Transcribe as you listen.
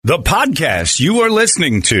The podcast you are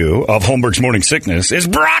listening to of Holmberg's Morning Sickness is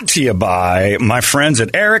brought to you by my friends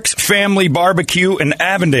at Eric's Family Barbecue in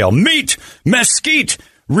Avondale. Meet, mesquite,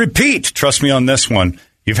 repeat. Trust me on this one.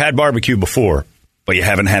 You've had barbecue before, but you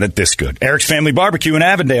haven't had it this good. Eric's Family Barbecue in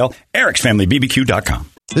Avondale, ericsfamilybbq.com.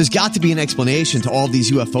 There's got to be an explanation to all these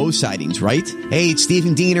UFO sightings, right? Hey, it's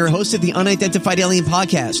Stephen Diener, host of the Unidentified Alien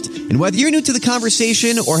Podcast. And whether you're new to the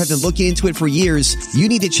conversation or have been looking into it for years, you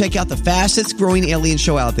need to check out the fastest growing alien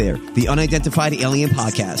show out there, the Unidentified Alien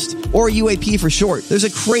Podcast, or UAP for short. There's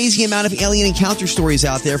a crazy amount of alien encounter stories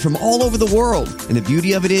out there from all over the world. And the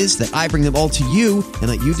beauty of it is that I bring them all to you and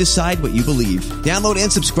let you decide what you believe. Download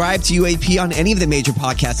and subscribe to UAP on any of the major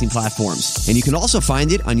podcasting platforms. And you can also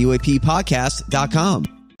find it on UAPpodcast.com.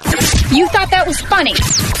 You thought that was funny.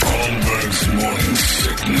 Holmberg's Morning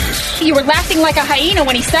Sickness. You were laughing like a hyena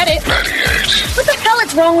when he said it. 98. What the hell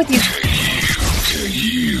is wrong with you?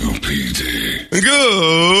 K-U-P-D.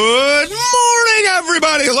 Good morning,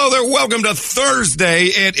 everybody. Hello there. Welcome to Thursday.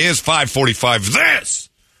 It is 5:45. This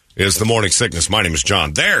is the Morning Sickness. My name is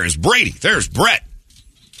John. There is Brady. There's Brett.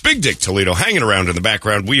 Big Dick Toledo hanging around in the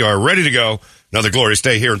background. We are ready to go. Another glorious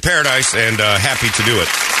day here in paradise, and happy to do it.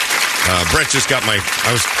 Brett just got I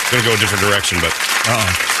was going to go a different direction, but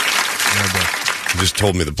he just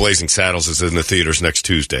told me the Blazing Saddles is in the theaters next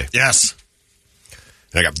Tuesday. Yes.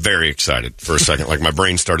 And I got very excited for a second. Like my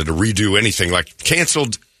brain started to redo anything, like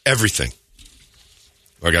canceled everything.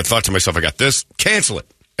 Like I thought to myself, I got this, cancel it.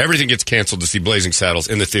 Everything gets canceled to see Blazing Saddles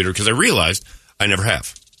in the theater because I realized I never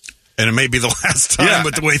have. And it may be the last time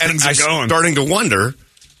with the way things are going. I'm starting to wonder,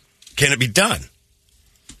 can it be done?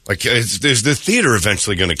 Like, is the theater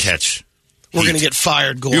eventually going to catch? We're going to get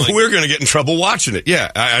fired going. We're going to get in trouble watching it.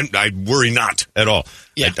 Yeah, I worry not at all.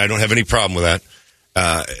 Yeah. I don't have any problem with that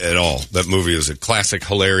at all. That movie is a classic,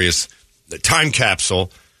 hilarious time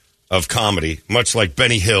capsule of comedy, much like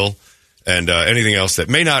Benny Hill and anything else that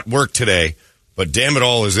may not work today. But damn it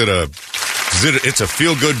all, it's a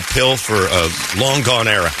feel-good pill for a long-gone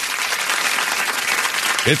era.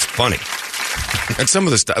 It's funny. And some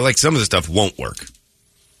of the stuff won't work.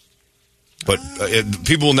 But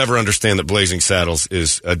people will never understand that Blazing Saddles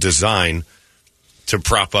is a design to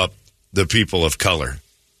prop up the people of color.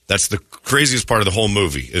 That's the craziest part of the whole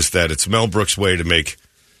movie, is that it's Mel Brooks' way to make,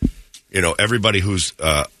 everybody who's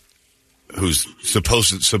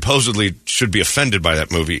supposedly should be offended by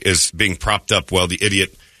that movie is being propped up while the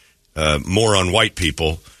idiot moron white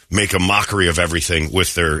people make a mockery of everything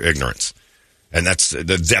with their ignorance. And that's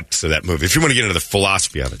the depths of that movie, if you want to get into the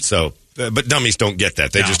philosophy of it. So, but dummies don't get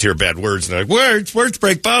that. They just hear bad words and they're like, words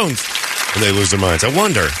break bones. And they lose their minds. I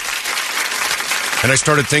wonder. And I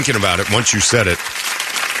started thinking about it once you said it.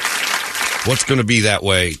 What's going to be that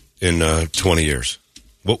way in 20 years?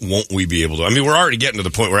 What won't we be able to? I mean, we're already getting to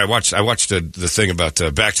the point where I watched the thing about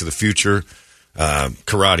Back to the Future,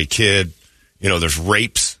 Karate Kid. There's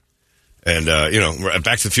rapes. And,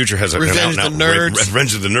 Back to the Future has an Revenge out-and-out of the Nerds. rape.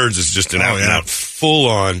 Revenge of the Nerds is just an out-and-out,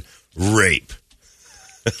 full-on rape.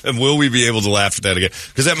 And will we be able to laugh at that again?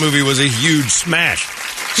 Because that movie was a huge smash.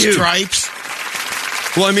 Huge. Stripes.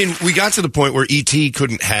 Well, I mean, we got to the point where E.T.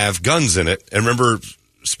 couldn't have guns in it. And remember,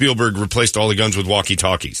 Spielberg replaced all the guns with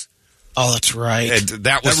walkie-talkies. Oh, that's right. And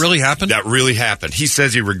that really happened? That really happened. He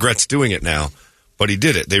says he regrets doing it now, but he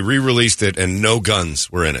did it. They re-released it, and no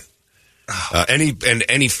guns were in it.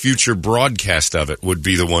 Any future broadcast of it would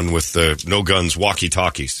be the one with the no guns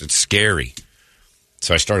walkie-talkies. It's scary.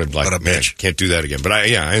 So I started like, man, can't do that again. But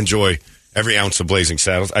I enjoy every ounce of Blazing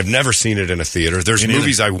Saddles. I've never seen it in a theater. There's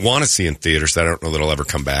movies I want to see in theaters that I don't know that I'll ever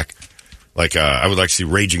come back. Like I would like to see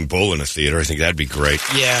Raging Bull in a theater. I think that'd be great.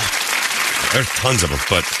 Yeah. There's tons of them.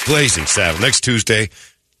 But Blazing Saddle next Tuesday.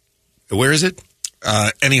 Where is it?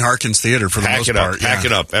 Any Harkins Theater for the most part. Pack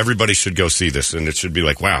it up. Everybody should go see this, and it should be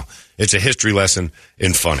like, wow, it's a history lesson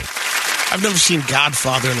in funny. I've never seen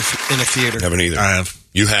Godfather in a theater. Haven't either. I have.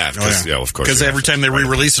 You have. Oh, yeah. Of course. Because every time they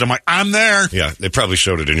re-release it, I'm like, I'm there. Yeah, they probably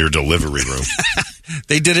showed it in your delivery room.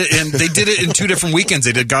 They did it in 2 different weekends.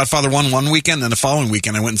 They did Godfather 1 weekend, and the following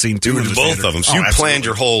weekend I went and seen 2 in the both theater. of them. So you planned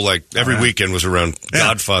your whole, every weekend was around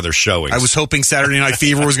Godfather showings. I was hoping Saturday Night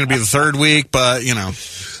Fever was going to be the 3rd week, but,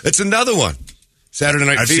 It's another one. Saturday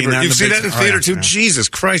Night Fever. You've seen that in theater, too? Yeah. Jesus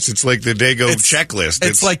Christ, it's like the Dago checklist.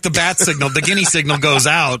 It's like the bat signal. The guinea signal goes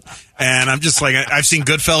out, and I'm just like, I've seen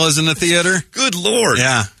Goodfellas in the theater. Good Lord.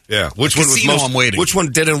 Yeah. Yeah. Which one was I'm waiting. Which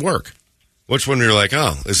one didn't work? Which one you're like,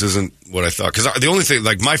 oh, this isn't what I thought? Because the only thing,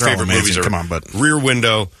 my favorite movies are Rear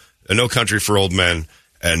Window, No Country for Old Men,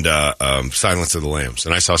 and Silence of the Lambs.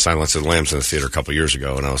 And I saw Silence of the Lambs in the theater a couple years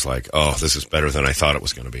ago, and I was like, oh, this is better than I thought it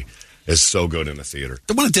was going to be. is so good in the theater.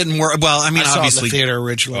 The one that didn't work. Well, I mean, I saw it in obviously. the theater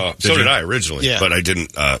originally. So did I originally, Yeah. but I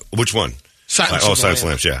didn't. Which one? Silence of the Silence of the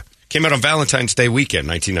Lambs. Lambs, yeah. Came out on Valentine's Day weekend,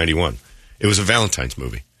 1991. It was a Valentine's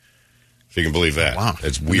movie. If you can believe that. Wow.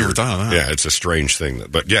 It's Never weird. thought of that. Yeah, it's a strange thing.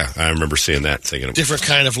 But yeah, I remember seeing that thinking. Different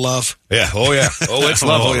kind of love. Yeah. Oh, yeah. Oh, it's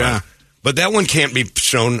love. Oh, yeah. But that one can't be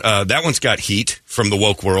shown. That one's got heat from the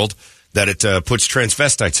woke world that it puts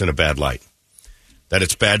transvestites in a bad light. That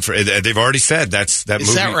it's bad for. They've already said that Is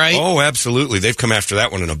movie. that right? Oh, absolutely. They've come after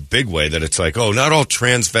that one in a big way. That it's like, oh, not all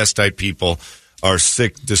transvestite people are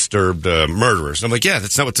sick, disturbed murderers. And I'm like, yeah,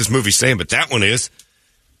 that's not what this movie's saying, but that one is.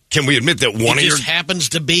 Can we admit that one It of your just happens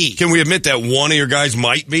to be. Can we admit that one of your guys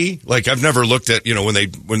might be? Like, I've never looked at,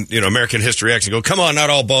 when American History X and go, come on, not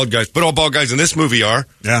all bald guys, but all bald guys in this movie are.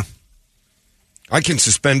 Yeah. I can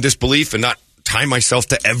suspend disbelief and not tie myself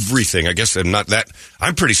to everything. I guess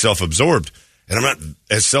I'm pretty self-absorbed. And I'm not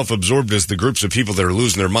as self-absorbed as the groups of people that are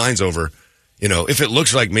losing their minds over, if it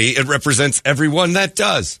looks like me, it represents everyone that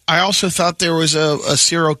does. I also thought there was a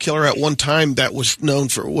serial killer at one time that was known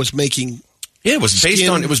for making. Yeah, it was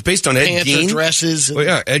based on Ed Panther Gein. dresses. Well,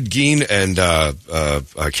 yeah, Ed Gein and I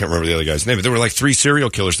can't remember the other guy's name, but there were like 3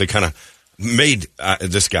 serial killers. They kind of made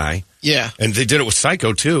this guy. Yeah. And they did it with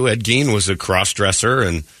Psycho, too. Ed Gein was a cross-dresser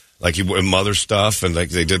and like he wore mother stuff, and like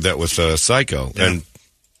they did that with Psycho. Yeah. And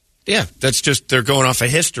yeah, that's just, they're going off a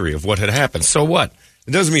history of what had happened. So what?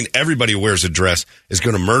 It doesn't mean everybody who wears a dress is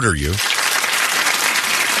going to murder you.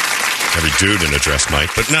 Every dude in a dress might,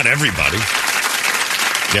 but not everybody.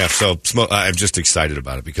 Yeah, so I'm just excited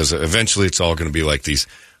about it because eventually it's all going to be like these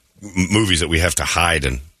movies that we have to hide,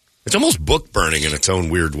 and it's almost book burning in its own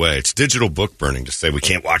weird way. It's digital book burning to say we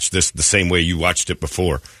can't watch this the same way you watched it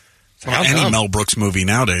before. Well, any Mel Brooks movie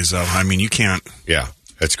nowadays, though. I mean, you can't. Yeah,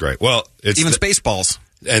 that's great. Well, it's even Spaceballs.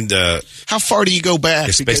 And how far do you go back?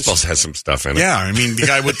 Yeah, Spaceballs has some stuff in it. Yeah, I mean, the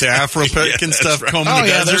guy with the afro pick and stuff combing the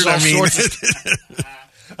desert. I mean,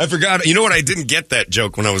 I forgot. You know what? I didn't get that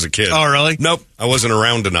joke when I was a kid. Oh, really? Nope. I wasn't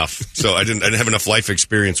around enough, so I didn't have enough life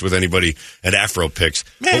experience with anybody at Afro picks.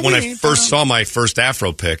 But when I first saw my first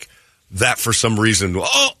Afro pick, that for some reason,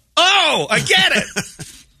 I get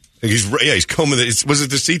it. He's combing it. Was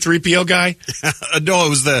it the C-3PO guy? No, it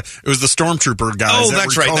was the stormtrooper guy. Oh,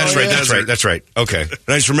 that's right. Okay. And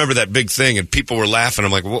I just remember that big thing, and people were laughing.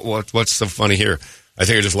 I'm like, what's so funny here? I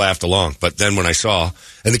think I just laughed along. But then when I saw,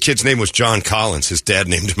 and the kid's name was John Collins. His dad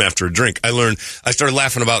named him after a drink. I started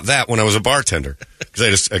laughing about that when I was a bartender.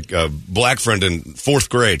 Because I had a black friend in 4th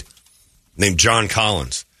grade named John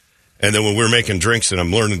Collins. And then when we were making drinks and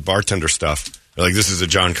I'm learning bartender stuff, they're like, this is a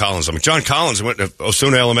John Collins. I'm like, John Collins. I went to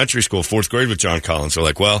Osuna Elementary School, 4th grade with John Collins. They're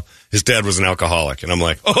like, well, his dad was an alcoholic. And I'm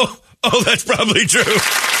like, oh, that's probably true.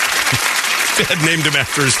 Dad named him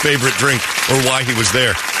after his favorite drink or why he was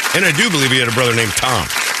there. And I do believe he had a brother named Tom.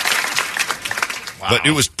 Wow. But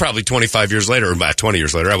it was probably 25 years later, or about 20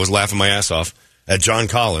 years later, I was laughing my ass off at John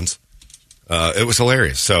Collins. It was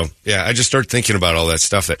hilarious. So, yeah, I just started thinking about all that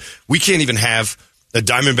stuff that we can't even have a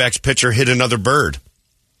Diamondbacks pitcher hit another bird.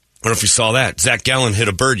 I don't know if you saw that. Zach Gallen hit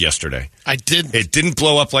a bird yesterday. I did. It didn't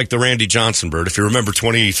blow up like the Randy Johnson bird. If you remember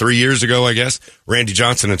 23 years ago, I guess, Randy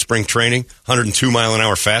Johnson in spring training,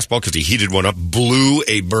 102-mile-an-hour fastball because he heated one up, blew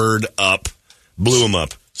a bird up, blew him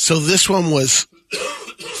up. So this one was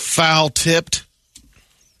foul-tipped?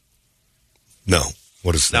 No.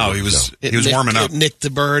 What is that? No, he was warming up. It nicked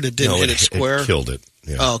the bird. It didn't hit it square? It killed it.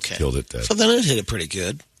 Yeah, oh, okay. Killed it dead. So then it hit it pretty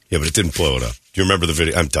good. Yeah, but it didn't blow it up. Do you remember the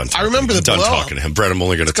video? I'm done talking. I remember I'm done blow talking to him. Brett, I'm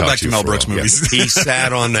only going to talk back to you to Mel for Brooks a while. movies. Yeah. He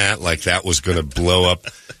sat on that like that was going to blow up,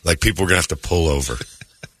 like people were going to have to pull over.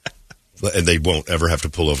 And they won't ever have to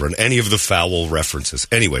pull over on any of the foul references.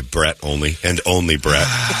 Anyway, Brett only, and only Brett.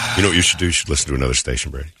 You know what you should do? You should listen to another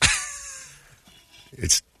station, Brady.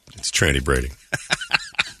 It's tranny Brady.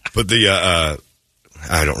 But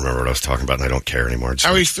I don't remember what I was talking about, and I don't care anymore.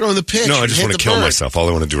 Are we throwing the pitch? No, I just want to kill bird. myself. All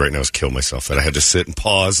I want to do right now is kill myself. And I had to sit and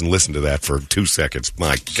pause and listen to that for 2 seconds.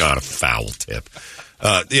 My God, a foul tip.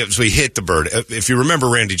 So he hit the bird. If you remember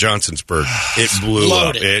Randy Johnson's bird, it blew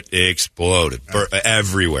up. It exploded.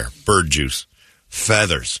 Everywhere. Bird juice.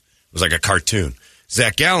 Feathers. It was like a cartoon.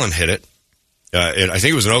 Zach Gallen hit it. And I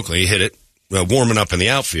think it was in Oakland. He hit it, warming up in the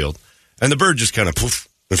outfield. And the bird just kind of poof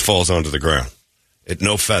and falls onto the ground.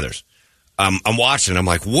 No feathers. I'm watching. I'm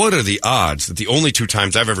like, what are the odds that the only 2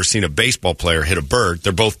 times I've ever seen a baseball player hit a bird,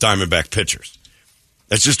 they're both Diamondback pitchers?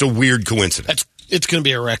 That's just a weird coincidence. It's going to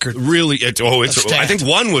be a record. Really? I think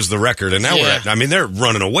 1 was the record, and now they're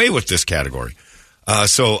running away with this category.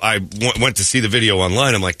 So I went to see the video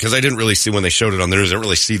online. I'm like, because I didn't really see when they showed it on the news, I didn't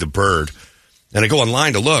really see the bird. And I go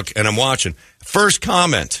online to look, and I'm watching. First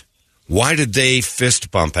comment, why did they fist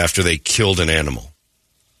bump after they killed an animal?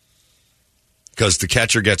 because the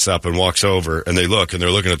catcher gets up and walks over, and they look, and they're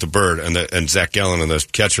looking at the bird, and Zach Gallen and the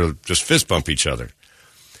catcher just fist bump each other.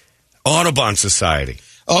 Audubon Society.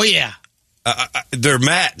 Oh, yeah. They're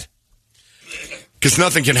mad. Because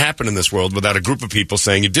nothing can happen in this world without a group of people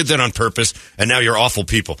saying, you did that on purpose, and now you're awful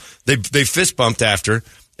people. They fist bumped after,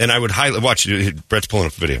 and I would highlight. Watch, Brett's pulling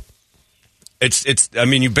up the video. I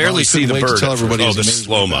mean, you barely see the bird. Tell everybody the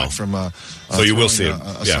slow-mo. So you will see it.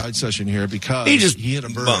 A side session here because he hit a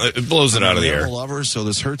bird. It blows it out of the air. Animal lover, so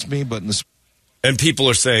this hurts me, but and people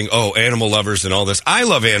are saying, oh, animal lovers and all this. I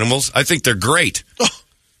love animals. I think they're great.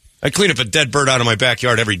 I clean up a dead bird out of my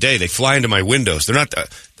backyard every day. They fly into my windows. They're not.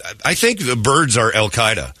 I think the birds are Al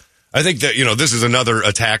Qaeda. I think that this is another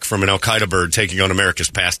attack from an Al Qaeda bird taking on America's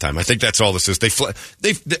pastime. I think that's all this is. They fly.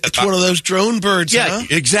 It's one of those drone birds. Yeah, huh?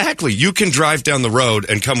 Exactly. You can drive down the road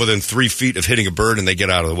and come within 3 feet of hitting a bird, and they get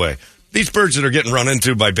out of the way. These birds that are getting run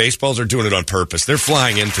into by baseballs are doing it on purpose. They're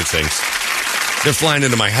flying into things. They're flying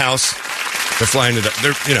into my house. They're flying into.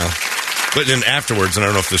 But then afterwards, and I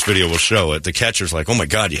don't know if this video will show it, the catcher's like, oh, my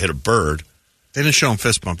God, you hit a bird. They didn't show him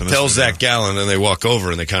fist bumping. Tells Zach Gallen, and they walk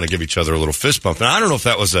over, and they kind of give each other a little fist bump. And I don't know if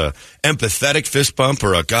that was a empathetic fist bump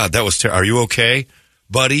or a, God, that was are you okay,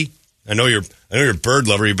 buddy? I know you're a bird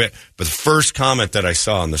lover, but the first comment that I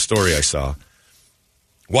saw in the story I saw,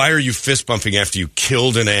 why are you fist bumping after you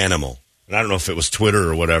killed an animal? And I don't know if it was Twitter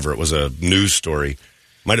or whatever. It was a news story.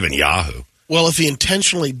 Might have been Yahoo. Well, if he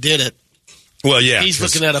intentionally did it, well, yeah, he's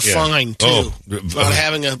looking at a fine, too. Not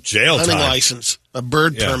having a jail hunting time. license, a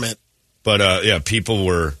bird permit. But, people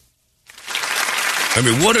were... I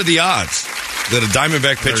mean, what are the odds that a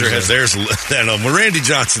Diamondback pitcher has theirs... when Randy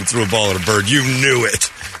Johnson threw a ball at a bird, you knew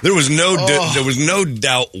it. There was no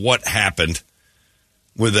doubt what happened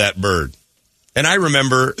with that bird. And I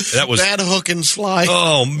remember that was... Bad hook and slide.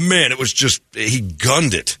 Oh, man, it was just... He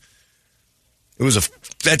gunned it.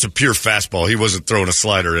 That's a pure fastball. He wasn't throwing a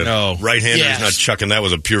slider in. No. Right-hander, Yes. He's not chucking. That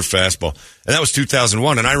was a pure fastball. And that was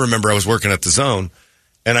 2001. And I remember I was working at the Zone,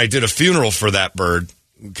 and I did a funeral for that bird,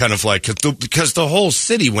 kind of like, because the whole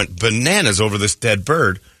city went bananas over this dead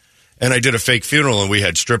bird. And I did a fake funeral, and we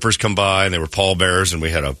had strippers come by, and they were pallbearers, and we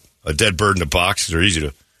had a dead bird in a box. They're easy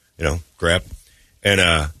to, grab. And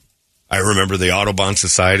I remember the Audubon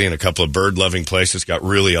Society and a couple of bird-loving places got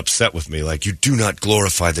really upset with me, like, you do not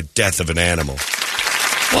glorify the death of an animal.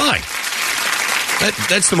 Why?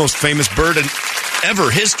 That's the most famous bird in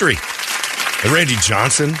ever history. And Randy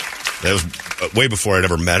Johnson, that was way before I'd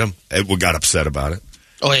ever met him, we got upset about it.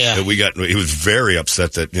 Oh, yeah. He was very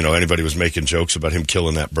upset that, anybody was making jokes about him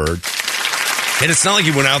killing that bird. And it's not like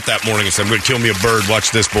he went out that morning and said, I'm going to kill me a bird.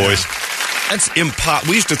 Watch this, boys. That's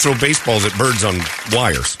impossible. We used to throw baseballs at birds on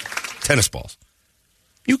wires, tennis balls.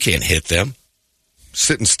 You can't hit them.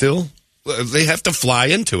 Sitting still. They have to fly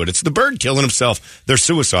into it. It's the bird killing himself. They're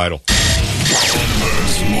suicidal.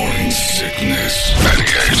 Holmberg's Morning Sickness.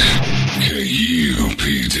 98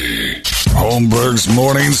 KUPD. Holmberg's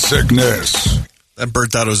Morning Sickness. That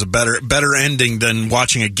bird thought it was a better ending than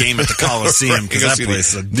watching a game at the Coliseum, because that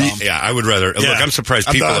place is a dump. Yeah, I would rather. Look, I'm surprised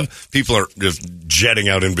people are just jetting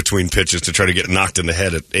out in between pitches to try to get knocked in the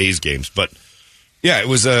head at A's games. But, yeah, it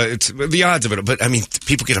was it's the odds of it. But, I mean,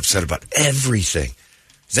 people get upset about everything.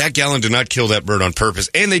 Zach Gallen did not kill that bird on purpose,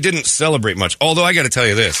 and they didn't celebrate much. Although, I got to tell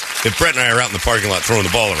you this. If Brett and I are out in the parking lot throwing the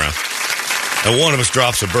ball around, and one of us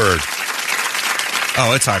drops a bird...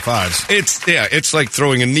 Oh, it's high fives. It's like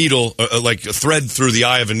throwing a needle, like a thread through the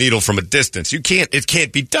eye of a needle from a distance. It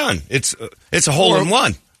can't be done. It's a hole in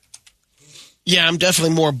one. Yeah, I'm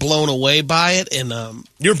definitely more blown away by it. And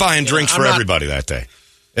you're buying drinks for everybody that day.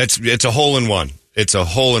 It's a hole in one. It's a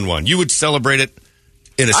hole in one. You would celebrate it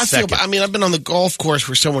in a second. I've been on the golf course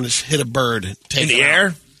where someone has hit a bird and taken in the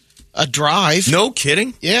air. A drive. No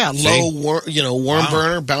kidding. Yeah, low, worm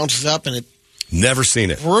burner bounces up and it. Never seen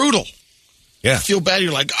it. Brutal. Yeah. You feel bad.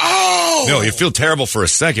 You're like, oh! No, you feel terrible for a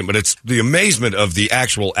second, but it's the amazement of the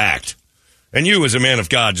actual act. And you, as a man of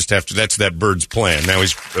God, that's that bird's plan. Now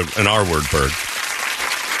he's an R-word bird.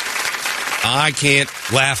 I can't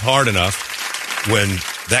laugh hard enough when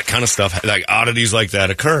that kind of stuff, like oddities like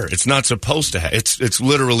that occur. It's not supposed to happen. It's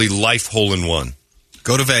literally life hole in one.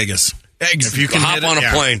 Go to Vegas. If you can hop on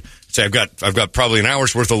a plane, say, I've got probably an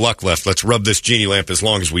hour's worth of luck left. Let's rub this genie lamp as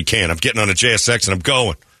long as we can. I'm getting on a JSX and I'm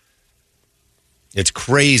going. It's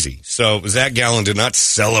crazy. So Zach Gallen did not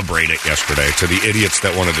celebrate it yesterday to the idiots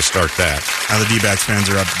that wanted to start that. Now the D-backs fans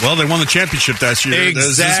are up. Well, they won the championship that year. Exactly.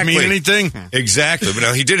 Does this mean anything? Exactly. But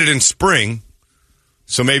now he did it in spring,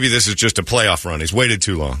 so maybe this is just a playoff run. He's waited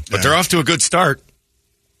too long. But they're off to a good start.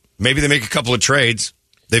 Maybe they make a couple of trades.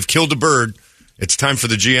 They've killed a bird. It's time for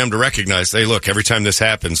the GM to recognize, hey, look, every time this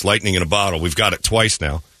happens, lightning in a bottle. We've got it twice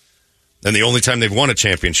now. And the only time they've won a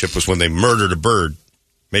championship was when they murdered a bird.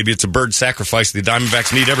 Maybe it's a bird sacrifice the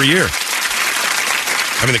Diamondbacks need every year.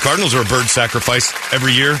 I mean, the Cardinals are a bird sacrifice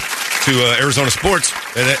every year to Arizona sports.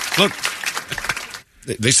 And look,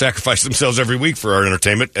 they sacrifice themselves every week for our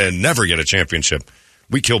entertainment and never get a championship.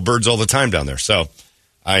 We kill birds all the time down there. So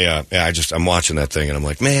I'm watching that thing and I'm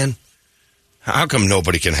like, man, how come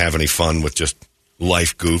nobody can have any fun with just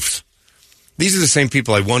life goofs? These are the same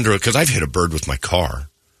people I wonder, because I've hit a bird with my car.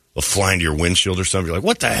 They'll fly into your windshield or something. You're like,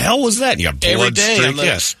 what the hell was that? And you got blood every day streak. on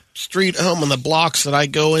the street home on the blocks that I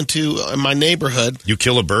go into in my neighborhood. You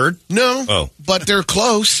kill a bird? No, but they're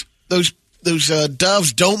close. Those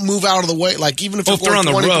doves don't move out of the way. Like even if they're going on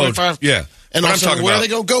the 20, road, 25, yeah. And But I'm talking where they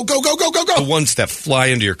go. The ones that fly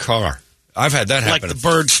into your car. I've had that happen. Like the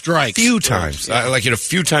bird strikes. A few times. Yeah. A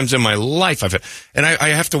few times in my life I've had. And I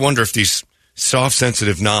have to wonder if these soft,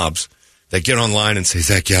 sensitive knobs that get online and say,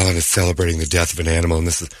 Zach Gallen is celebrating the death of an animal. And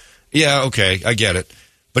this is, yeah, okay, I get it.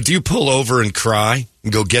 But do you pull over and cry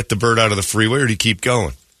and go get the bird out of the freeway, or do you keep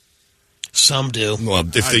going? Some do. Well,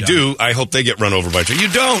 if they do, I hope they get run over by a truck. You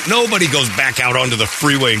don't. Nobody goes back out onto the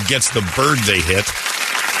freeway and gets the bird they hit.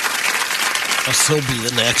 I'll still be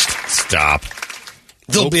the next. Stop.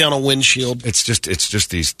 They'll be on a windshield. It's just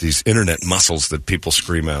these internet muscles that people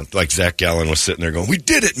scream out. Like Zach Gallen was sitting there going, "We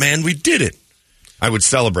did it, man. We did it." I would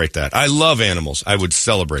celebrate that. I love animals. I would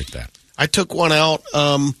celebrate that. I took one out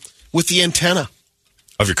with the antenna.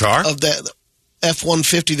 Of your car? Of that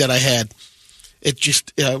F-150 that I had. It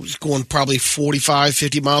just was going probably 45,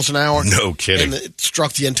 50 miles an hour. No kidding. And it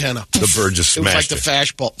struck the antenna. The bird just smashed it. Was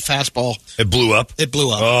like the fastball. It blew up? It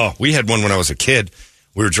blew up. Oh, we had one when I was a kid.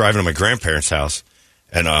 We were driving to my grandparents' house,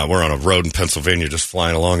 and we're on a road in Pennsylvania just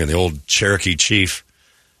flying along in the old Cherokee Chief,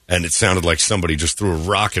 and it sounded like somebody just threw a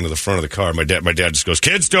rock into the front of the car. My dad just goes,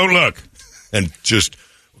 "Kids, don't look." And just,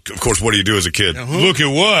 of course, what do you do as a kid? Uh-huh. Look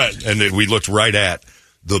at what? And we looked right at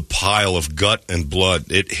the pile of gut and blood.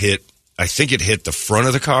 I think it hit the front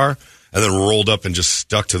of the car and then rolled up and just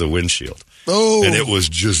stuck to the windshield. Oh. And it was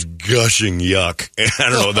just gushing yuck. And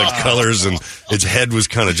I don't know, the colors, and its head was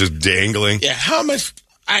kind of just dangling. Yeah, how much?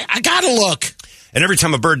 I got to look. And every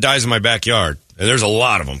time a bird dies in my backyard, and there's a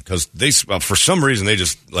lot of them, because for some reason,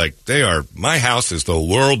 my house is the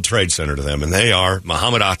World Trade Center to them, and they are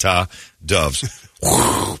Muhammad Atta doves.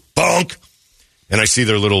 Bonk! And I see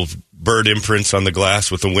their little bird imprints on the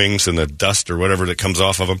glass with the wings and the dust or whatever that comes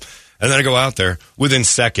off of them. And then I go out there. Within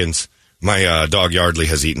seconds, my dog Yardley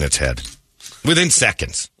has eaten its head. Within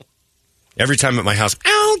seconds. Every time at my house,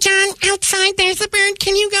 "Oh, John, outside, there's a bird.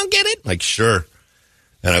 Can you go get it?" Like, sure.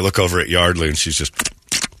 And I look over at Yardley, and she's just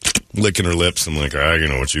licking her lips. I'm like, you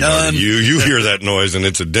know what you do. You hear that noise, and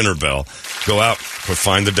it's a dinner bell. Go out, go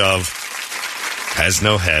find the dove. Has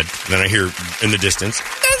no head. And then I hear in the distance, "Does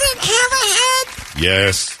it have a head?"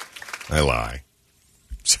 Yes, I lie.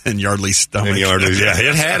 And Yardley's stomach. Yeah,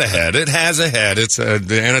 it had a head. It has a head. It's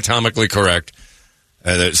anatomically correct.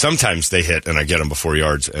 And sometimes they hit, and I get them before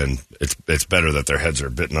yards, and it's better that their heads are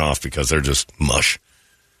bitten off because they're just mush.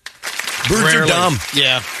 Birds are dumb.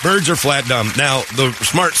 Yeah. Birds are flat dumb. Now, the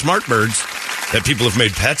smart birds that people have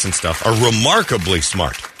made pets and stuff are remarkably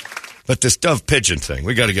smart. But this dove pigeon thing,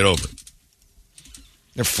 we got to get over it.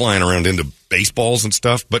 They're flying around into baseballs and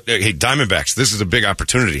stuff. But, hey, Diamondbacks, this is a big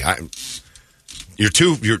opportunity.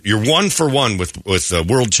 You're 1 for 1 with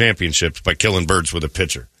world championships by killing birds with a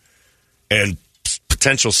pitcher, and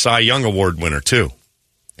potential Cy Young Award winner too.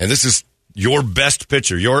 And this is your best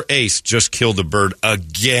pitcher, your ace, just killed a bird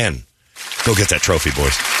again. Go get that trophy,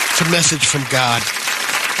 boys. It's a message from God.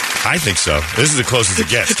 I think so. This is the closest it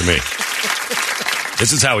gets to me.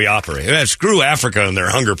 This is how we operate. Screw Africa and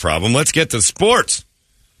their hunger problem. Let's get to sports.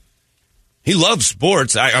 He loves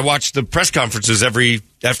sports. I watch the press conferences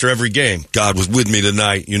after every game. God was with me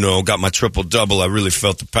tonight. Got my triple-double. I really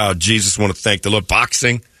felt the power of Jesus. Want to thank the Lord.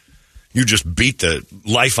 Boxing, you just beat the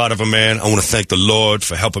life out of a man. I want to thank the Lord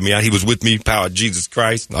for helping me out. He was with me. Power of Jesus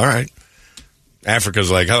Christ. All right. Africa's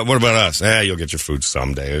like, what about us? You'll get your food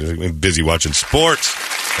someday. I'm busy watching sports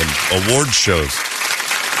and award shows.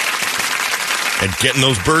 And getting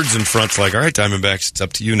those birds in front's like, all right, Diamondbacks, it's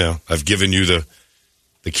up to you now. I've given you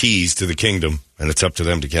the keys to the kingdom, and it's up to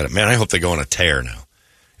them to get it. Man, I hope they go on a tear now.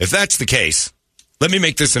 If that's the case, let me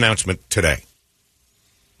make this announcement today.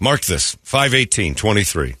 Mark this,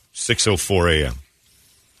 5/18/23, 6:04 a.m.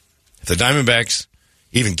 If the Diamondbacks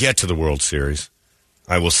even get to the World Series,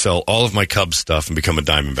 I will sell all of my Cubs stuff and become a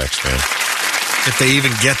Diamondbacks fan. If they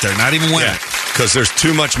even get there, not even win. Yeah, because there's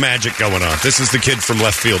too much magic going on. This is the kid from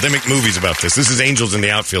left field. They make movies about this. This is angels in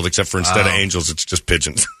the outfield, except for instead of angels, it's just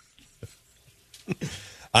pigeons.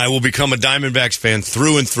 I will become a Diamondbacks fan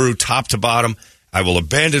through and through, top to bottom. I will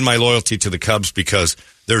abandon my loyalty to the Cubs because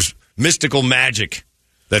there's mystical magic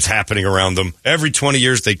that's happening around them. Every 20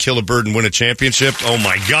 years they kill a bird and win a championship. Oh,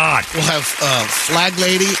 my God. We'll have Flag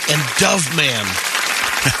Lady and Dove Man.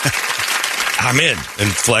 I'm in.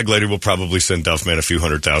 And Flag Lady will probably send Dove Man a few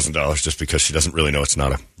 $100,000 just because she doesn't really know it's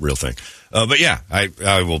not a real thing. But yeah,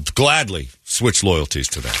 I will gladly switch loyalties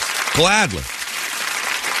to that. Gladly.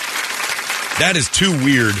 That is too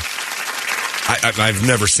weird. I've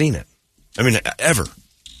never seen it. I mean, ever.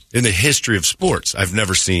 In the history of sports, I've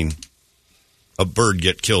never seen a bird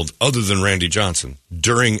get killed other than Randy Johnson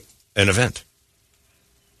during an event.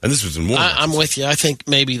 And this was in war. I'm with you. I think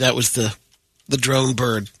maybe that was the drone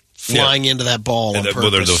bird flying into that ball on purpose.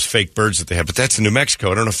 Well, there are those fake birds that they have. But that's in New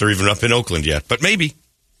Mexico. I don't know if they're even up in Oakland yet. But maybe.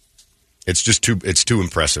 It's just too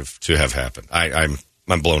impressive to have happened. I'm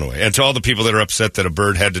blown away. And to all the people that are upset that a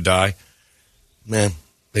bird had to die, man,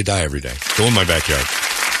 they die every day. Go in my backyard.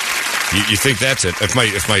 You think that's it? If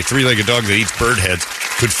my three-legged dog that eats bird heads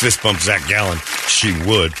could fist bump Zach Gallen, she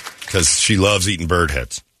would, because she loves eating bird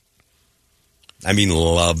heads. I mean,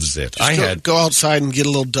 loves it. Go outside and get a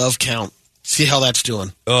little dove count. See how that's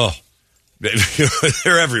doing. Oh,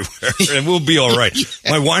 they're everywhere, and we'll be all right.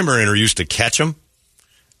 My Weimaraner used to catch them,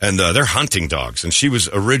 and they're hunting dogs. And she was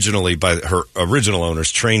originally, by her original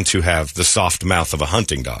owners, trained to have the soft mouth of a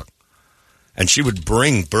hunting dog. And she would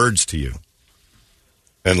bring birds to you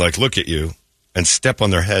and, like, look at you and step on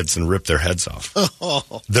their heads and rip their heads off.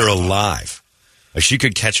 They're alive. Like, she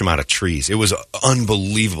could catch them out of trees. It was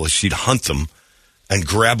unbelievable. She'd hunt them and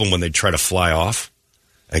grab them when they'd try to fly off.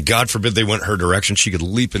 And God forbid they went her direction. She could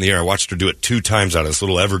leap in the air. I watched her do it 2 times out of this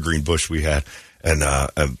little evergreen bush we had. And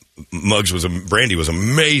Brandy was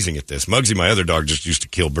amazing at this. Muggsy, my other dog, just used to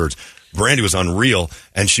kill birds. Brandy was unreal,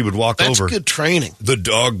 and she would walk over. That's good training. The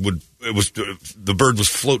dog the bird was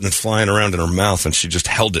floating and flying around in her mouth, and she just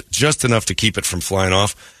held it just enough to keep it from flying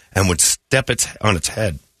off, and would step on its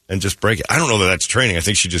head and just break it. I don't know that that's training. I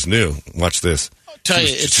think she just knew. Watch this. I'll tell you,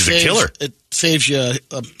 she's a killer. It saves you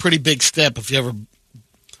a pretty big step if you ever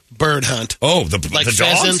bird hunt. Oh, the pheasants,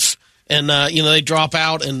 dogs? And they drop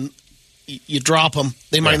out and. You drop them.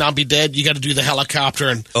 They might not be dead. You got to do the helicopter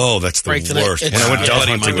and that's the worst. When I went dove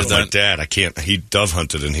hunting with my dad, he dove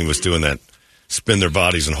hunted and he was doing that spin their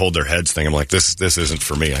bodies and hold their heads thing. I'm like, this isn't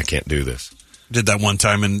for me. I can't do this. Did that one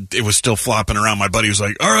time and it was still flopping around. My buddy was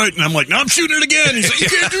like, all right. And I'm like, no, I'm shooting it again. He's like,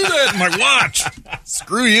 you can't do that. I'm like, watch.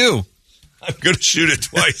 Screw you. I'm going to shoot it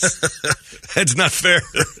twice. That's not fair.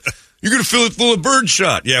 You're going to fill it full of bird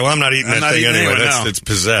shot. Yeah, well, I'm not eating that thing anyway. It's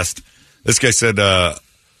possessed. This guy said,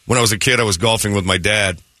 when I was a kid, I was golfing with my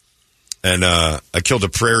dad, and I killed a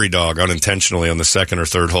prairie dog unintentionally on the second or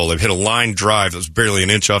third hole. They hit a line drive that was barely an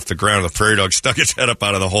inch off the ground. The prairie dog stuck its head up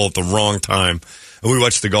out of the hole at the wrong time, and we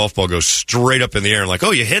watched the golf ball go straight up in the air. And like,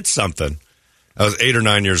 oh, you hit something. I was 8 or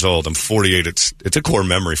 9 years old. I'm 48. It's a core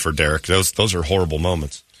memory for Derek. Those are horrible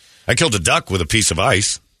moments. I killed a duck with a piece of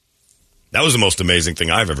ice. That was the most amazing thing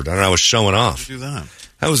I've ever done, and I was showing off. Do that.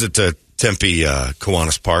 I was at Tempe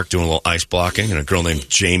Kiwanis Park doing a little ice blocking, and a girl named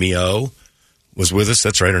Jamie O was with us.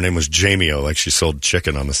 That's right, her name was Jamie O, like she sold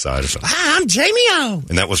chicken on the side. So, I'm Jamie O,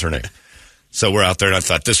 and that was her name. So we're out there, and I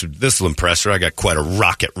thought this will impress her. I got quite a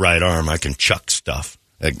rocket right arm. I can chuck stuff,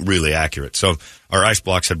 like really accurate. So our ice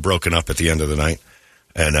blocks had broken up at the end of the night,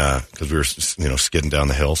 and because we were skidding down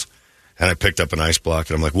the hills, and I picked up an ice block,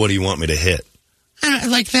 and I'm like, "What do you want me to hit?"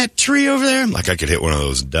 Like that tree over there. I'm like, I could hit one of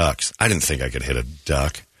those ducks. I didn't think I could hit a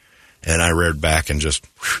duck. And I reared back and just,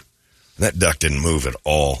 and that duck didn't move at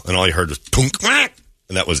all. And all you heard was, punk,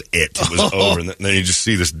 and that was it. It was over. And then you just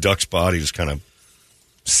see this duck's body just kind of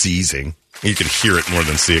seizing. You could hear it more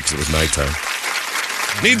than see it because it was nighttime.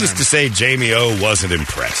 Needless to say, Jamie O wasn't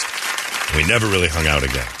impressed. We never really hung out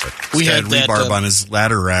again. But we had rebarb on his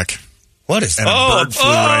ladder rack. What is that? And a bird flew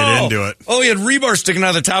right into it. Oh, he had rebar sticking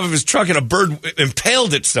out of the top of his truck, and a bird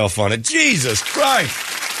impaled itself on it. Jesus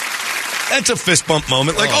Christ. That's a fist bump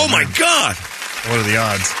moment. Like, oh my God. What are the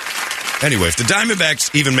odds? Anyway, if the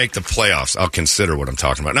Diamondbacks even make the playoffs, I'll consider what I'm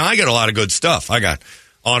talking about. Now, I got a lot of good stuff. I got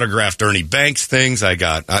autographed Ernie Banks things. I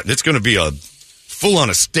got, it's going to be a full-on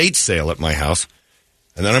estate sale at my house.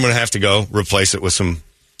 And then I'm going to have to go replace it with some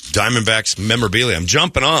Diamondbacks memorabilia. I'm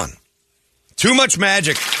jumping on. Too much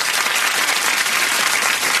magic.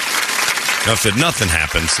 Now, if nothing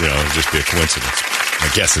happens, it'll just be a coincidence. My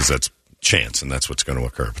guess is that's chance, and that's what's going to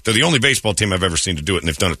occur. But they're the only baseball team I've ever seen to do it, and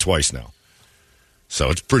they've done it twice now. So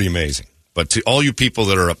it's pretty amazing. But to all you people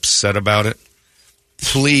that are upset about it,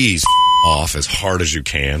 please off as hard as you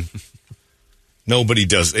can. Nobody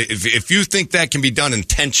does. If you think that can be done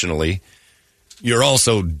intentionally, you're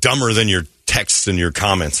also dumber than your texts and your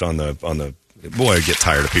comments on the Boy, I get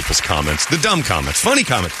tired of people's comments. The dumb comments, funny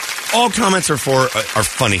comments. All comments are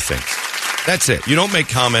funny things. That's it. You don't make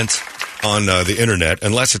comments on the internet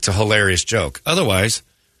unless it's a hilarious joke. Otherwise,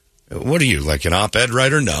 what are you, like an op-ed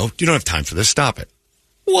writer? No, you don't have time for this. Stop it.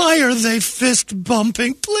 Why are they fist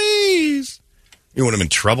bumping? Please. You want them in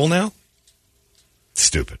trouble now?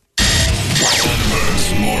 Stupid.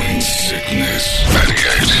 Holmberg's Morning Sickness.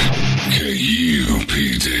 98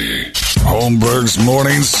 KUPD. Holmberg's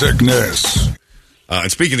Morning Sickness.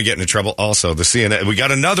 And speaking of getting in trouble, also, the CNN, we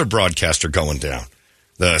got another broadcaster going down.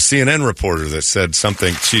 The CNN reporter that said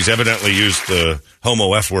something, she's evidently used the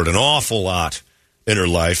homo F word an awful lot in her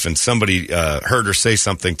life, and somebody heard her say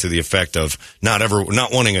something to the effect of not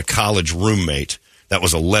wanting a college roommate that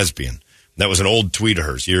was a lesbian. That was an old tweet of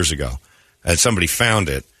hers years ago. And somebody found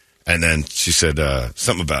it, and then she said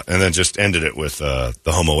something about, and then just ended it with the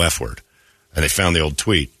homo F word. And they found the old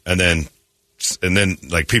tweet, and then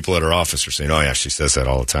like people at her office are saying, "Oh yeah, she says that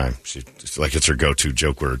all the time. It's like it's her go-to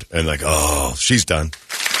joke word." And like, "Oh, she's done."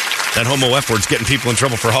 That homo F word's getting people in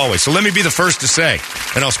trouble for hallways. So let me be the first to say,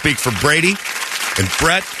 and I'll speak for Brady and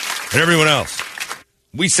Brett and everyone else.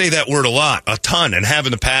 We say that word a lot, a ton, and have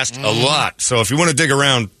in the past a lot. So if you want to dig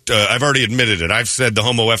around, I've already admitted it. I've said the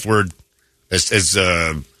homo F word as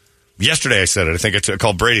yesterday I said it. I think I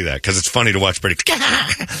called Brady that because it's funny to watch Brady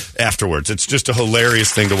afterwards. It's just a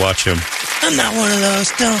hilarious thing to watch him. I'm not one of those.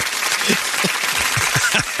 Don't.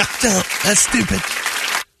 That's stupid.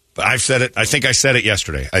 But I've said it. I think I said it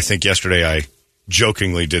yesterday. I think yesterday I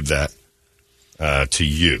jokingly did that to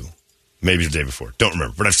you. Maybe the day before. Don't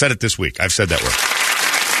remember. But I've said it this week. I've said that word.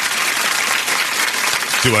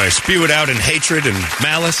 Do I spew it out in hatred and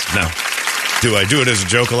malice? No. Do I do it as a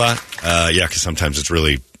joke a lot? Yeah, because sometimes it's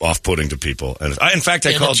really off-putting to people. And in fact,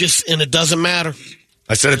 I called... And it doesn't matter.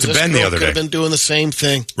 I said it to Ben the other day. Could have been doing the same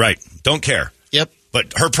thing. Right. Don't care. Yep.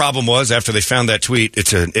 But her problem was, after they found that tweet,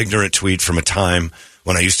 it's an ignorant tweet from a time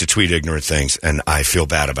when I used to tweet ignorant things, and I feel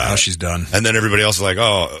bad about it. Oh, she's done. And then everybody else is like,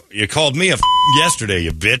 "Oh, you called me a yesterday,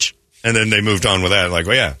 you bitch." And then they moved on with that. Like,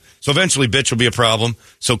 well, yeah. So eventually, bitch will be a problem.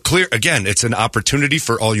 So clear, again, it's an opportunity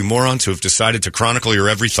for all you morons who have decided to chronicle your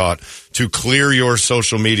every thought to clear your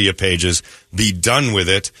social media pages, be done with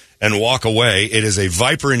it, and walk away. It is a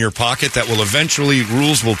viper in your pocket that will eventually,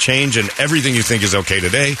 rules will change, and everything you think is okay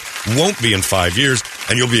today won't be in 5 years,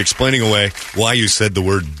 and you'll be explaining away why you said the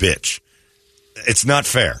word bitch. It's not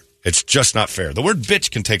fair. It's just not fair. The word bitch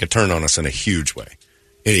can take a turn on us in a huge way.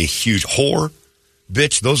 In a huge whore.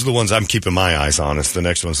 Bitch, those are the ones I'm keeping my eyes on. It's the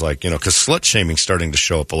next one's like, because slut shaming's starting to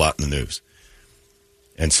show up a lot in the news.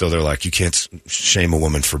 And so they're like, you can't shame a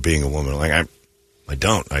woman for being a woman. Like, I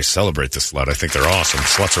don't. I celebrate the slut. I think they're awesome.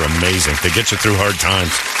 Sluts are amazing. They get you through hard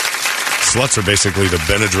times. Sluts are basically the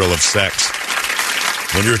Benadryl of sex.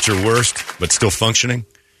 When you're at your worst, but still functioning,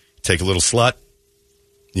 take a little slut.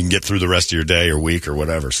 You can get through the rest of your day or week or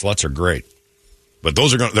whatever. Sluts are great. But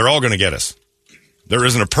they're all going to get us. There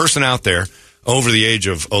isn't a person out there over the age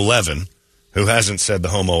of 11 who hasn't said the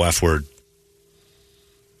homo F word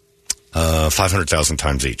 500,000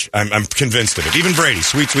 times each. I'm convinced of it. Even Brady,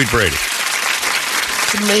 sweet Brady.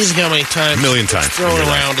 It's amazing how many times. A million times. It's thrown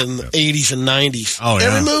around in the 80s and 90s. Oh,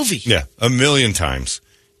 yeah. Every movie. Yeah, a million times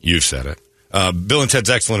you've said it. Bill and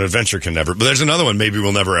Ted's Excellent Adventure can never. But there's another one maybe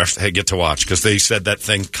we'll never get to watch because they said that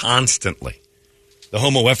thing constantly. The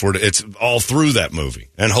homo F word, it's all through that movie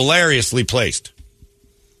and hilariously placed.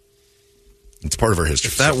 It's part of our history.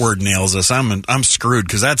 If that word nails us, I'm screwed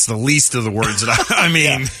because that's the least of the words that I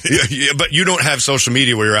mean. Yeah, but you don't have social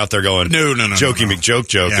media where you're out there going, no. Jokey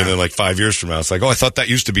McJoke, Yeah. and then like 5 years from now, it's like, oh, I thought that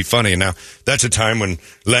used to be funny, and now that's a time when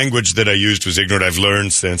language that I used was ignorant. I've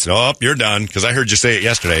learned since. Oh, you're done because I heard you say it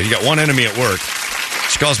yesterday. You got one enemy at work.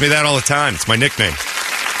 She calls me that all the time. It's my nickname.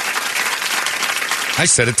 I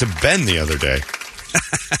said it to Ben the other day.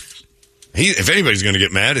 If anybody's going to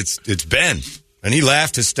get mad, it's Ben, and he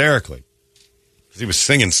laughed hysterically. He was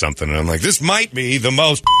singing something, and I'm like, this might be the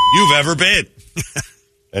most you've ever been.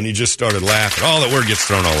 And he just started laughing. Oh, that word gets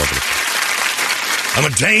thrown all over the place. I'm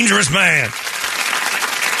a dangerous man.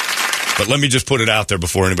 But let me just put it out there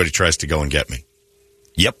before anybody tries to go and get me.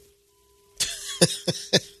 Yep.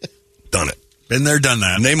 Done it. Been there, done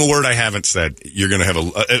that. Name a word I haven't said. You're going to have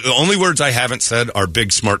the only words I haven't said are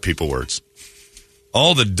big, smart people words.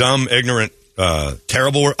 All the dumb, ignorant,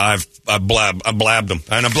 terrible words, I've blabbed them.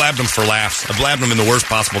 And I blabbed them for laughs. I blabbed them in the worst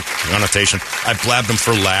possible connotation. I blabbed them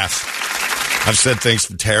for laughs. I've said things,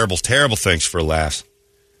 terrible things for laughs.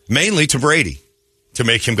 Mainly to Brady. To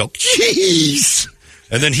make him go, jeez.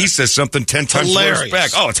 And then he says something 10 times worse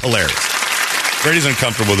back. Oh, it's hilarious. Brady's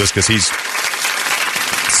uncomfortable with this because he's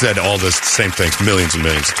said all the same things millions and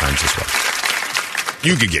millions of times as well.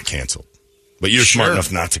 You could get canceled. But you're smart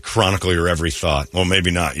enough not to chronicle your every thought. Well,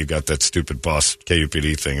 maybe not. You got that stupid boss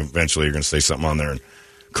KUPD thing. Eventually you're going to say something on there and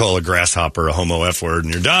call a grasshopper a homo F word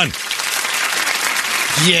and you're done.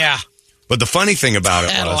 Yeah. But the funny thing about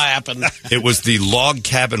That'll happen. It was the log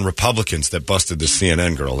cabin Republicans that busted the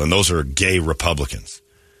CNN girl, and those are gay Republicans.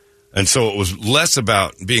 And so it was less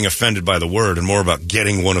about being offended by the word and more about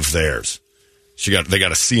getting one of theirs. They got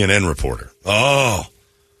a CNN reporter. Oh,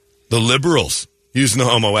 the liberals using the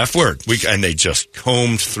homo F word. And they just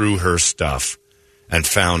combed through her stuff and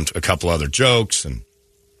found a couple other jokes, and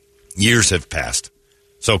years have passed.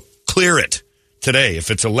 So clear it today. If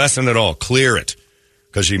it's a lesson at all, clear it.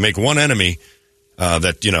 Because you make one enemy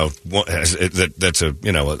that's a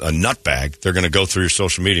nutbag. They're going to go through your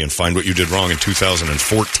social media and find what you did wrong in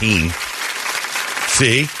 2014.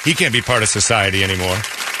 See, he can't be part of society anymore.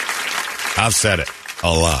 I've said it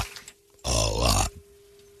a lot.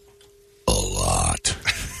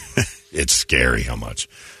 It's scary how much.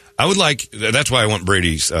 That's why I want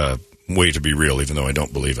Brady's way to be real, even though I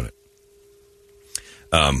don't believe in it.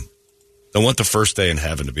 I want the first day in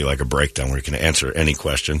heaven to be like a breakdown where you can answer any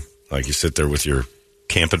question. Like you sit there with your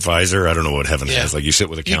camp advisor. I don't know what heaven has. Like you sit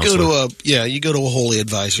with a counselor. You go to a holy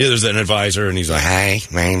advisor. Yeah, there's an advisor, and he's like, "Hi,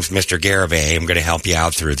 my name's Mr. Garibay. I'm going to help you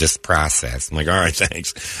out through this process." I'm like, "All right,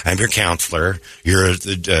 thanks. I'm your counselor. You're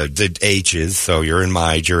the H's, so you're in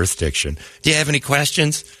my jurisdiction. Do you have any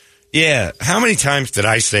questions?" Yeah. How many times did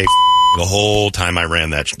I say the whole time I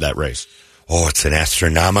ran that race? Oh, it's an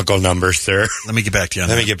astronomical number, sir. Let me get back to you on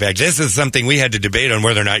that. Let me get back. This is something we had to debate on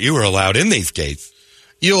whether or not you were allowed in these gates.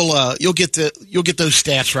 You'll get those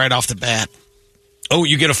stats right off the bat. Oh,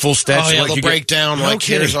 you get a full stats? Oh, yeah, they'll break down. No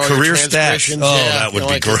kidding. Career stats. Oh, that would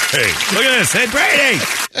be great. Look at this. Hey, Brady!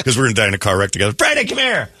 Because we're going to die in a car wreck together. Brady, come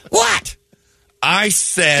here. What? I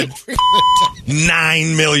said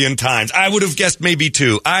 9 million times. I would have guessed maybe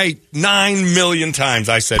 2. 9 million times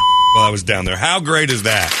I said while I was down there. How great is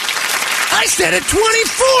that? I said it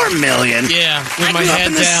 24 million. Yeah, with I my grew up head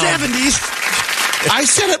in the down. 70s. I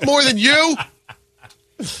said it more than you.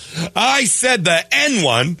 I said the N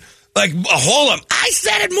one. Like, hold on. I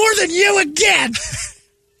said it more than you again.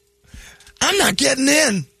 I'm not getting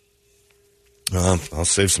in. I'll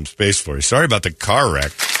save some space for you. Sorry about the car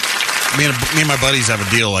wreck. Me and my buddies have a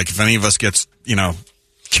deal. Like, if any of us gets,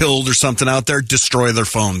 killed or something out there, destroy their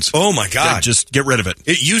phones. Oh, my God. Yeah, just get rid of it.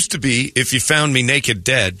 It used to be, if you found me naked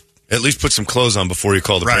dead, at least put some clothes on before you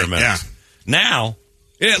call the paramedics. Yeah. Now,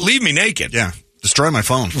 leave me naked. Yeah. Destroy my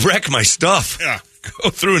phone. Wreck my stuff. Yeah. Go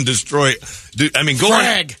through and destroy. Dude, I mean, go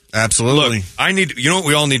Frag. on. Absolutely. Look, you know what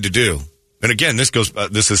we all need to do? And again,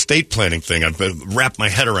 this estate planning thing, I've wrapped my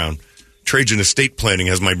head around. Trajan estate planning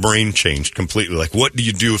has my brain changed completely. Like, what do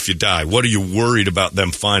you do if you die? What are you worried about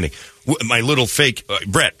them finding? My little fake,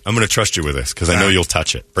 Brett, I'm going to trust you with this because I know you'll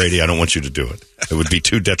touch it. Brady, I don't want you to do it. It would be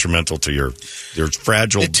too detrimental to your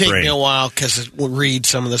fragile It'd brain. take me a while because it would read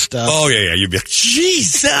some of the stuff. Oh, yeah. You'd be like,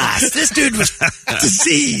 Jesus, this dude was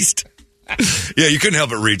deceased. Yeah, you couldn't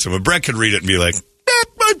help but read some. Brett could read it and be like,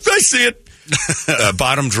 I see it.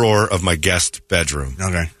 Bottom drawer of my guest bedroom.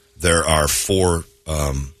 Okay. There are 4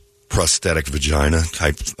 prosthetic vagina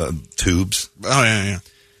type tubes. Oh, yeah.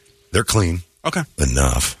 They're clean. Okay.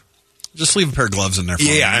 Enough. Just leave a pair of gloves in there for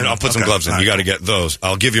me. Yeah, and I'll put some gloves in. You got to get those.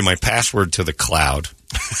 I'll give you my password to the cloud.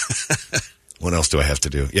 What else do I have to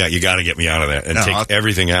do? Yeah, you got to get me out of that and take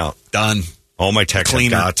everything out. Done. All my texts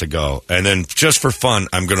have got to go. And then just for fun,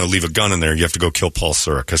 I'm going to leave a gun in there. You have to go kill Paul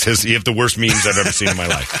Sura because you have the worst memes I've ever seen in my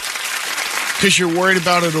life. Because you're worried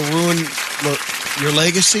about it'll ruin your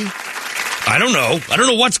legacy? I don't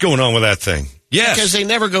know what's going on with that thing. Yes. Because they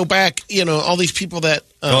never go back, all these people that...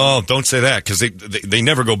 don't say that, because they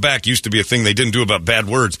never go back. Used to be a thing they didn't do about bad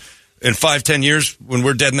words. In 5-10 years, when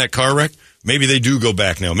we're dead in that car wreck, maybe they do go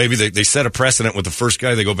back now. Maybe they set a precedent with the first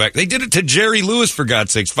guy, they go back. They did it to Jerry Lewis, for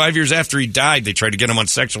God's sakes. 5 years after he died, they tried to get him on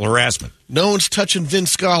sexual harassment. No one's touching Vin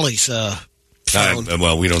Scully's phone.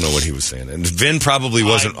 Well, we don't know what he was saying. And Vin probably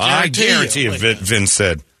wasn't. I guarantee you Vin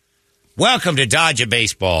said, "Welcome to Dodger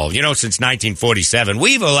Baseball. Since 1947,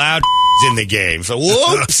 we've allowed in the game. So,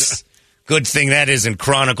 whoops. Good thing that isn't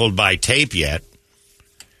chronicled by tape yet."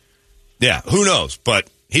 Yeah, who knows? But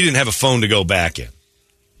he didn't have a phone to go back in.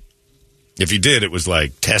 If he did, it was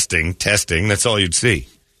like testing. That's all you'd see.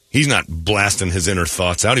 He's not blasting his inner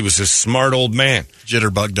thoughts out. He was just a smart old man.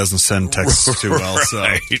 Jitterbug doesn't send texts too well.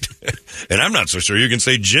 Right. So. And I'm not so sure you can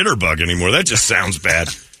say jitterbug anymore. That just sounds bad.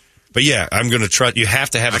 But yeah, I'm going to trust. You have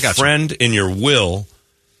to have a friend in your will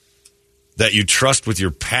that you trust with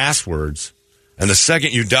your passwords. And the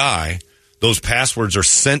second you die, those passwords are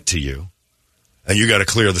sent to you. and you got to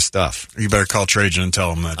clear the stuff. You better call Trajan and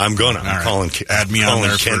tell him that. I'm gonna. All I'm right. calling. Add me on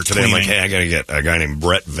there Kent for today. I'm like, tweening. hey, I got to get a guy named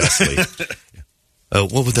Brett Vesley.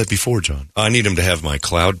 What would that be for, John? I need him to have my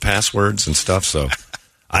cloud passwords and stuff. So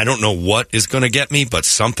I don't know what is going to get me, but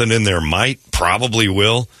something in there probably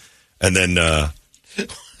will, and then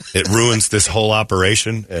it ruins this whole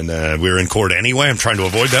operation. And we're in court anyway. I'm trying to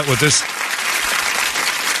avoid that with this.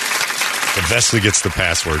 But Vesley gets the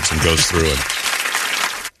passwords and goes through it.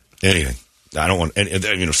 Anything. I don't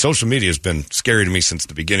want, social media has been scary to me since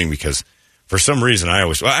the beginning because for some reason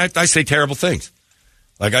I say terrible things.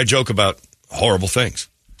 Like I joke about horrible things.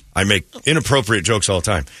 I make inappropriate jokes all the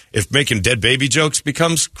time. If making dead baby jokes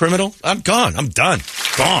becomes criminal, I'm gone. I'm done.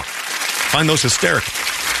 Gone. Find those hysterical.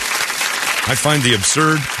 I find the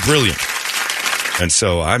absurd brilliant. And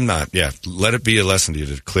so I'm not, let it be a lesson to you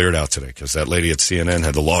to clear it out today because that lady at CNN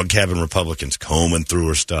had the log cabin Republicans combing through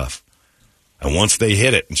her stuff. And once they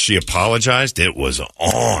hit it and she apologized, it was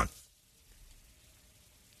on.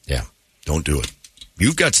 Yeah, don't do it.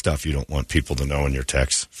 You've got stuff you don't want people to know in your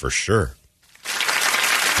texts, for sure.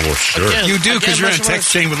 For sure. Again, You do because you're in a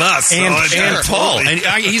text chain with us. And so Paul. And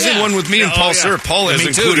he's in one with me and Paul Sir. Paul has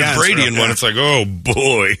included Brady in one. It's like, oh,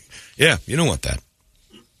 boy. Yeah, you don't want that.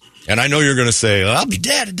 And I know you're going to say, I'll be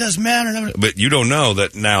dead. It doesn't matter. But you don't know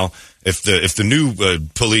that now if the new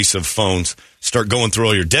police of phones start going through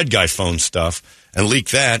all your dead guy phone stuff and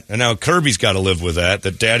leak that, and now Kirby's got to live with that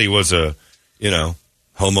daddy was a,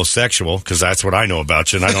 homosexual, because that's what I know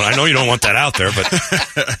about you. And I know you don't want that out there,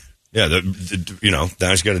 but yeah, now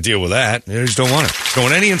he's got to deal with that. I just don't want it. Just don't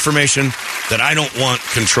want any information that I don't want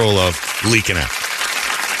control of leaking out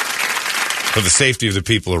for the safety of the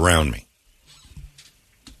people around me.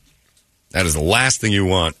 That is the last thing you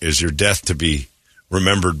want, is your death to be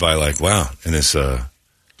remembered by like, wow, and this The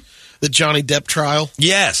Johnny Depp trial?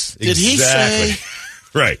 yes, Did he say?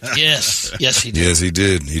 Right. Yes. Yes, he did. Yes, he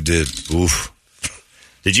did. He did. Oof.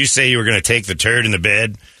 Did you say you were going to take the turd in the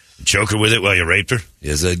bed and choke her with it while you raped her?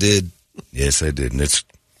 Yes, I did. Yes, I did. And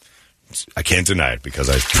I can't deny it because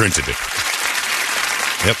I printed it.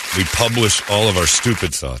 Yep, we publish all of our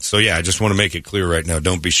stupid thoughts. So, yeah, I just want to make it clear right now.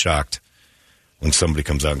 Don't be shocked when somebody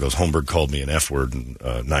comes out and goes, Holmberg called me an F word in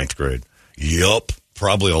ninth grade. Yup,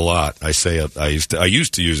 probably a lot. I say it. I used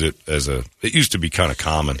to use it it used to be kind of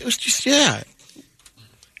common. It was just,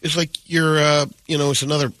 it's like you're,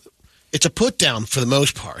 it's a put down for the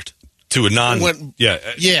most part. To a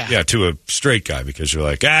to a straight guy, because you're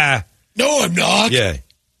like, no, I'm not. Yeah,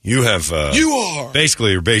 you have. You are. He's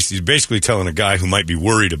basically telling a guy who might be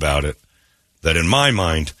worried about it that in my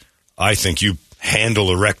mind, I think you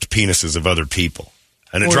handle erect penises of other people.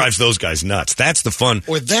 And it drives those guys nuts. That's the fun.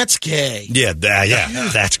 Or that's gay. Yeah,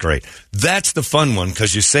 that's great. That's the fun one,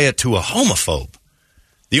 because you say it to a homophobe.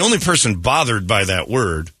 The only person bothered by that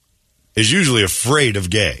word is usually afraid of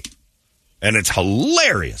gay. And it's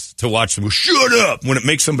hilarious to watch them go, shut up! When it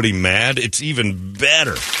makes somebody mad, it's even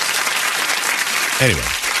better. Anyway.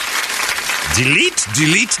 Delete.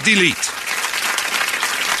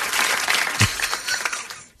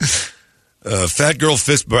 Fat girl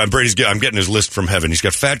fist bump. I'm getting his list from heaven. He's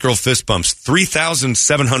got fat girl fist bumps,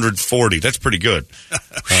 3,740. That's pretty good.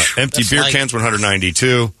 Empty beer cans,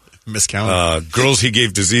 192. Miscount. Girls he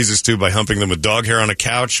gave diseases to by humping them with dog hair on a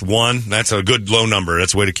couch, 1. That's a good low number.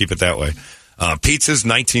 That's a way to keep it that way. Pizzas,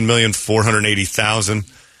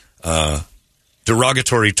 19,480,000.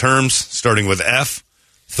 Derogatory terms, starting with F,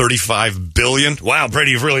 35 billion. Wow,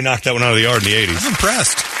 Brady, you've really knocked that one out of the yard in the 80s. I'm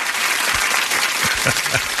impressed.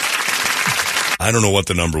 I don't know what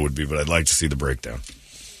the number would be, but I'd like to see the breakdown.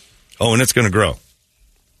 Oh, and it's going to grow.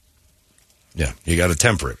 Yeah, you got to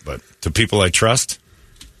temper it. But to people I trust,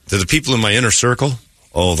 to the people in my inner circle,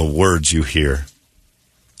 oh, the words you hear.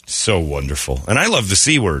 So wonderful. And I love the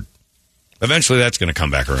C word. Eventually that's going to come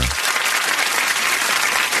back around.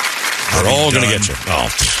 They're all going to get you. Oh,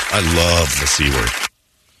 I love the C word.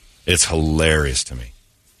 It's hilarious to me.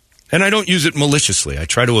 And I don't use it maliciously. I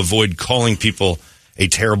try to avoid calling people a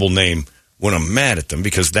terrible name when I'm mad at them,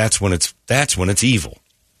 because that's when it's evil.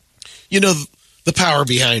 You know the power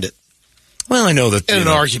behind it. Well, I know that in an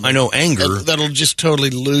argument, I know anger that'll just totally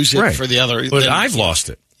lose it for the other. But I've lost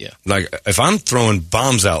it. Yeah, like if I'm throwing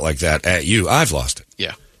bombs out like that at you, I've lost it.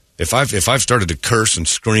 Yeah. If I've started to curse and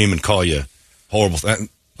scream and call you horrible,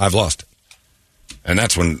 I've lost it. And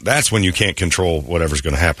that's when you can't control whatever's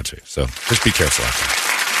going to happen to you. So just be careful out there.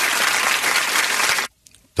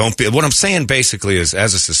 Don't be. What I'm saying basically is,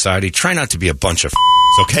 as a society, try not to be a bunch of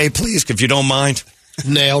okay, please, if you don't mind.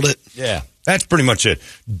 Nailed it. Yeah, that's pretty much it.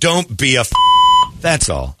 Don't be a That's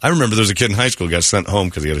all. I remember there was a kid in high school who got sent home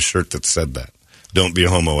because he had a shirt that said that. Don't be a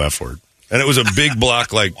homo F word. And it was a big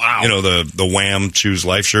block, like, you know, the Wham! Choose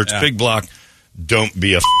Life shirts. Yeah. Big block, don't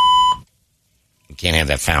be a You can't have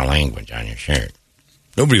that foul language on your shirt.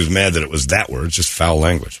 Nobody was mad that it was that word. It's just foul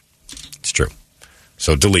language. It's true.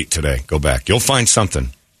 So delete today. Go back. You'll find something.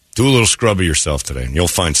 Do a little scrub of yourself today, and you'll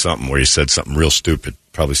find something where you said something real stupid,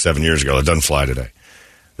 probably 7 years ago. It doesn't fly today.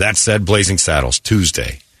 That said, Blazing Saddles,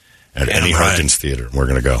 Tuesday at Annie Harkins Theater. We're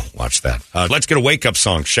going to go watch that. Let's get a wake-up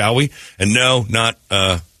song, shall we? And no, not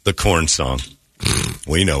the Korn song.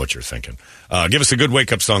 We know what you're thinking. Give us a good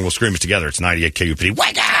wake-up song. We'll scream it together. It's 98 KUPD.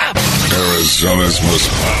 Wake up! Arizona's most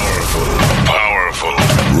powerful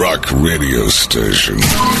rock radio station. 98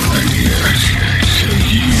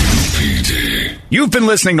 KUPD. You've been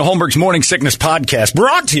listening to Holmberg's Morning Sickness Podcast,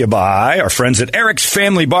 brought to you by our friends at Eric's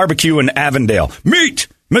Family Barbecue in Avondale. Meet,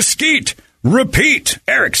 mesquite, repeat.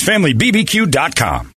 Eric'sFamilyBBQ.com.